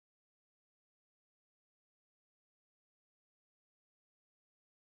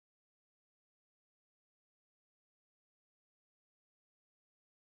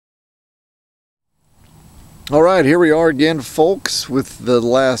Alright, here we are again, folks, with the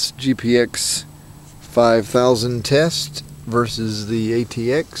last GPX 5000 test versus the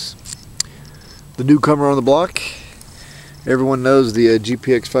ATX. The newcomer on the block. Everyone knows the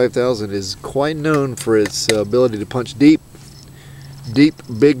GPX 5000 is quite known for its ability to punch deep,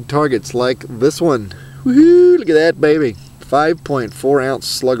 big targets like this one. Woohoo! Look at that, baby. 5.4 ounce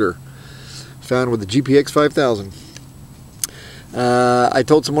slugger found with the GPX 5000. I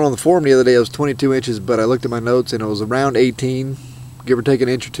told someone on the forum the other day it was 22 inches, but I looked at my notes and it was around 18, give or take an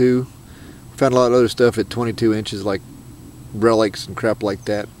inch or two. Found a lot of other stuff at 22 inches, like relics and crap like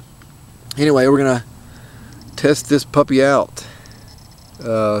that. Anyway, we're gonna test this puppy out.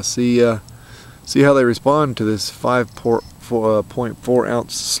 See how they respond to this 5.4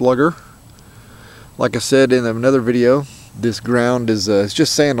 ounce slugger. Like I said in another video, this ground is it's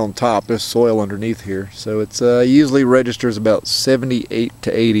just sand on top. There's soil underneath here, so it's usually registers about 78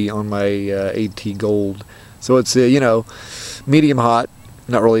 to 80 on my AT Gold. So it's you know, medium hot,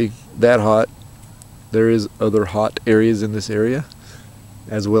 not really that hot. There is other hot areas in this area,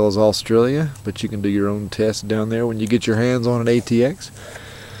 as well as Australia, but you can do your own test down there when you get your hands on an ATX.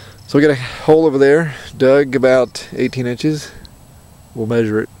 So we got a hole over there, dug about 18 inches. We'll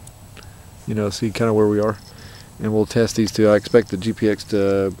measure it, you know, see kind of where we are. And we'll test these two. I expect the GPX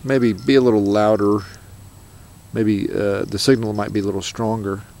to maybe be a little louder. Maybe the signal might be a little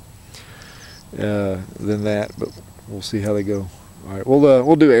stronger than that, but we'll see how they go. All right,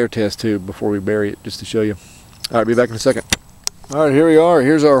 we'll do air test too before we bury it, just to show you. All right, be back in a second. All right, here we are.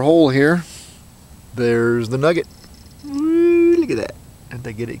 Here's our hole here. There's the Nugget. Woo, look at that. Didn't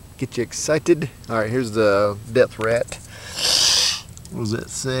they get you excited? All right, here's the depth rat. What does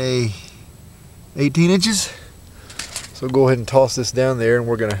that say? 18 inches. So go ahead and toss this down there, and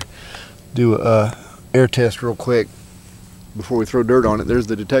we're gonna do a air test real quick before we throw dirt on it. There's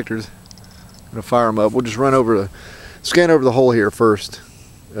the detectors. I'm gonna fire them up. We'll just scan over the hole here first,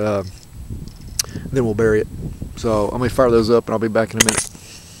 then we'll bury it. So I'm gonna fire those up, and I'll be back in a minute.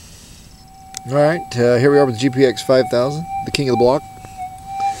 All right, here we are with the GPX 5000, the king of the block.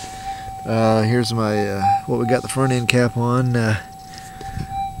 Here's my what we got the front end cap on,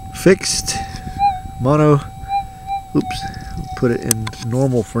 fixed mono. Oops, put it in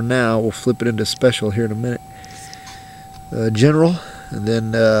normal for now. We'll flip it into special here in a minute. General, and then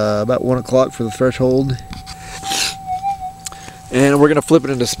about 1 o'clock for the threshold. And we're gonna flip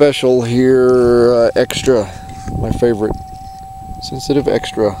it into special here, extra, my favorite, sensitive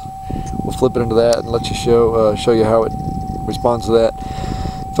extra. We'll flip it into that and let you show you how it responds to that.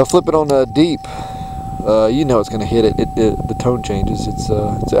 If I flip it on deep, you know it's gonna hit it. The tone changes.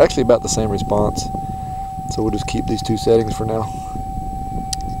 It's actually about the same response. So we'll just keep these two settings for now.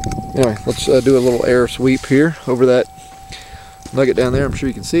 Anyway, let's do a little air sweep here over that Nugget down there. I'm sure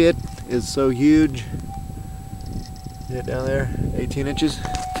you can see it. It's so huge. See it down there? 18 inches.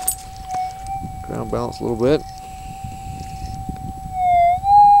 Ground balance a little bit.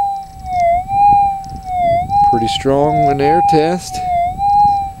 Pretty strong in air test.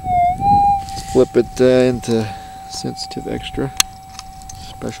 Let's flip it into sensitive extra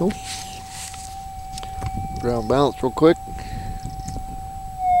special. Ground balance real quick.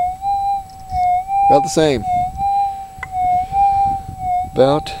 About the same.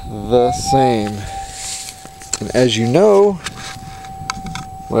 About the same. And as you know,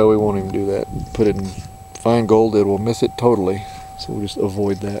 well, we won't even do that. Put it in fine gold, it will miss it totally. So we'll just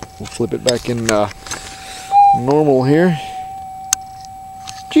avoid that. We'll flip it back in normal here.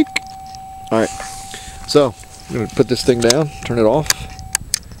 Cheek. Alright. So, I'm going to put this thing down, turn it off,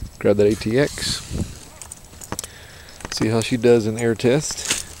 grab that ATX. See how she does in air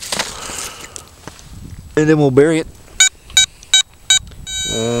test, and then we'll bury it.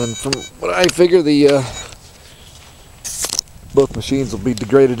 And from what I figure, both machines will be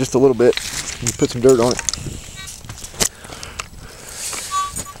degraded just a little bit. You put some dirt on it.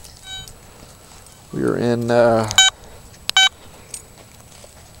 We are in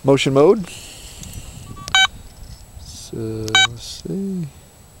motion mode. So let's see.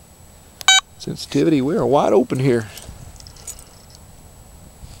 Sensitivity. We are wide open here.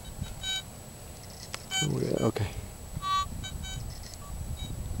 Okay.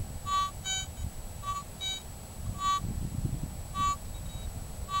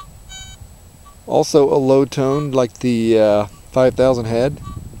 Also a low tone like the 5000 had.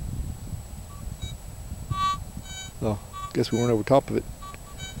 Oh, guess we weren't over top of it.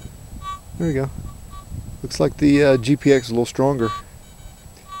 There we go. Looks like the GPX is a little stronger,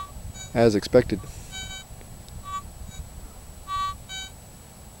 as expected.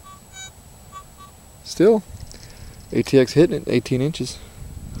 Still, ATX hitting it 18 inches.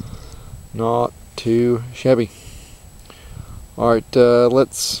 Not too shabby. Alright, I'm gonna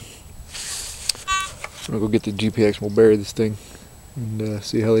go get the GPX and we'll bury this thing and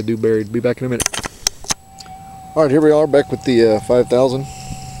see how they do buried. Be back in a minute. Alright, here we are back with the 5000.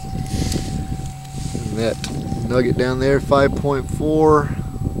 And that Nugget down there,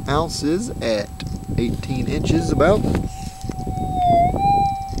 5.4 ounces at 18 inches about.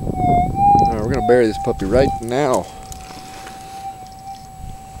 Alright, we're gonna bury this puppy right now.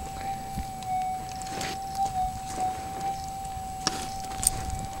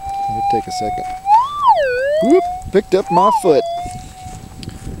 Take a second. Whoop! Picked up my foot.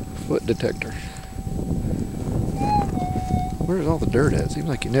 Foot detector. Where's all the dirt at? Seems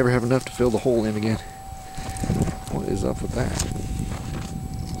like you never have enough to fill the hole in again. What is up with that?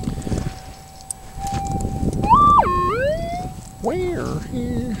 Where?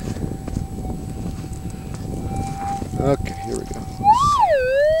 Here. Okay, here we go.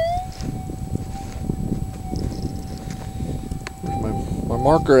 Where's my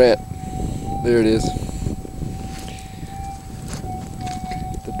marker at? There it is.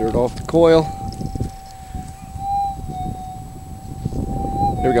 Get the dirt off the coil.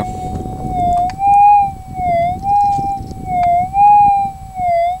 There we go.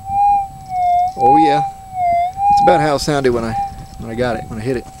 Oh yeah. It's about how it sounded when I got it, when I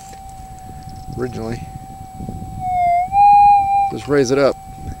hit it originally. Let's raise it up.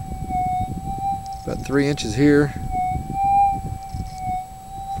 About 3 inches here.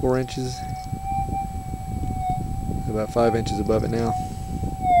 4 inches. About 5 inches above it now.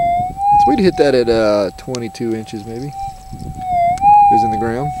 So we'd hit that at 22 inches maybe. It was in the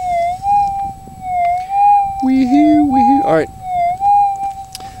ground. Wee-hoo, wee-hoo. Alright.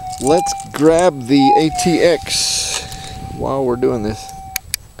 Let's grab the ATX while we're doing this.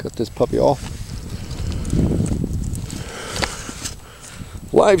 Cut this puppy off.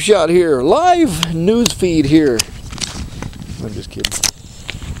 Live shot here. Live news feed here. I'm just kidding.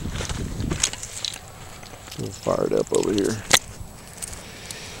 Fired up over here.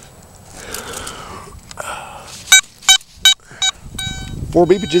 Four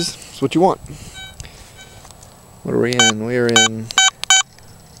beepages. That's what you want. What are we in? We are in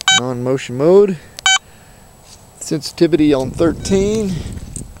non-motion mode. Sensitivity on 13.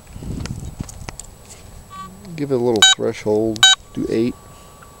 Give it a little threshold. Do 8.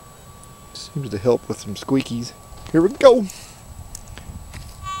 Seems to help with some squeakies. Here we go.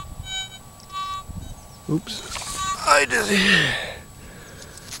 Oops.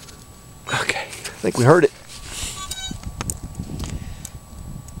 Okay, I think we heard it.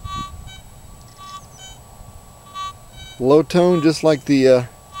 Low tone, just like the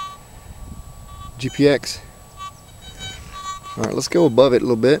GPX. Alright, let's go above it a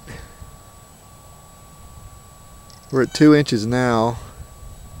little bit. We're at 2 inches now,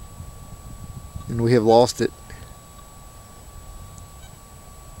 and we have lost it.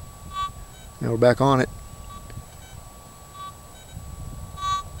 Now we're back on it.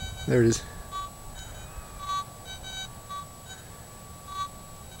 There it is.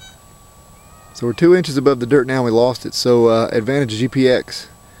 So we're 2 inches above the dirt now, and we lost it. So advantage GPX.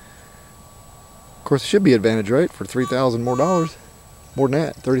 Of course, it should be advantage, right? For $3,000 more dollars. More than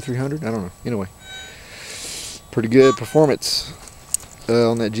that, $3,300. I don't know. Anyway, pretty good performance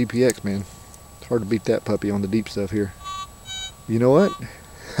on that GPX, man. It's hard to beat that puppy on the deep stuff here. You know what?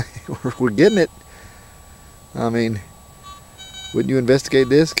 We're getting it. I mean, wouldn't you investigate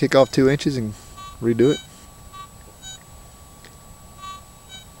this? Kick off 2 inches and redo it?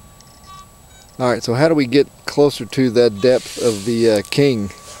 Alright, so how do we get closer to that depth of the King,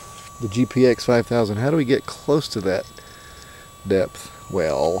 the GPX 5000? How do we get close to that depth?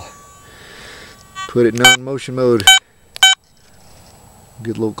 Well, put it in non-motion mode.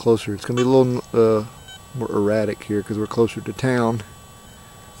 Get a little closer. It's going to be a little more erratic here because we're closer to town.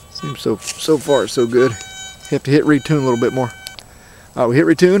 Seems so far so good. Have to hit retune a little bit more. Alright, we hit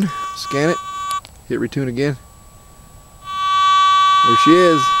retune, scan it, hit retune again. There she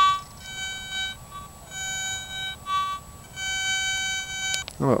is.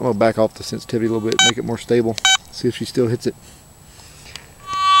 I'm going to back off the sensitivity a little bit, make it more stable, see if she still hits it.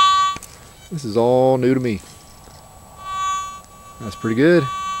 This is all new to me. That's pretty good.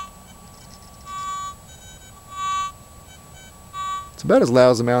 It's about as loud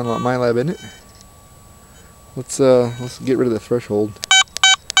as the Minelab, isn't it? Let's get rid of the threshold.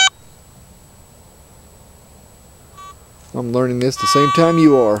 I'm learning this the same time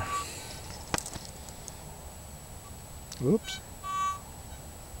you are. Whoops.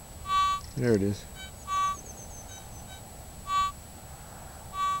 There it is.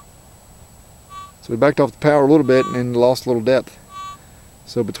 So we backed off the power a little bit and lost a little depth.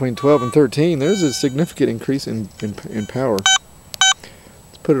 So between 12 and 13, there's a significant increase in power.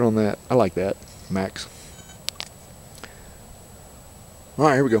 Let's put it on that. I like that, max.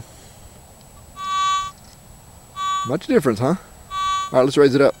 Alright, here we go. Much difference, huh? Alright, let's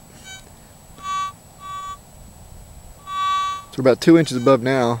raise it up. So we're about 2 inches above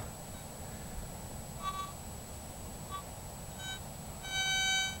now.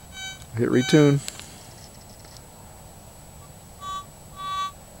 Hit retune.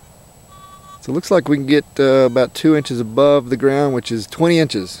 So it looks like we can get about 2 inches above the ground, which is 20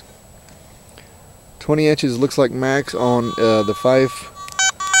 inches. 20 inches looks like max on the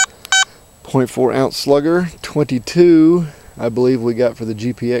 5.4 ounce slugger. 22, I believe we got for the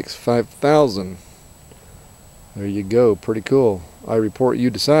GPX 5000. There you go, pretty cool. I report,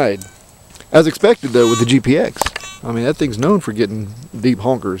 you decide. As expected though with the GPX. I mean, that thing's known for getting deep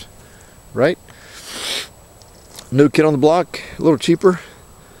honkers, right? New kit on the block, a little cheaper.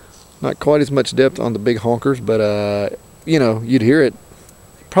 Not quite as much depth on the big honkers, but you know, you'd hear it.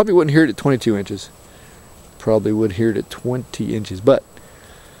 Probably wouldn't hear it at 22 inches. Probably would hear it at 20 inches, but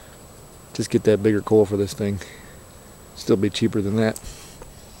just get that bigger coil for this thing. Still be cheaper than that.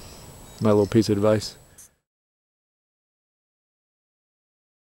 My little piece of advice.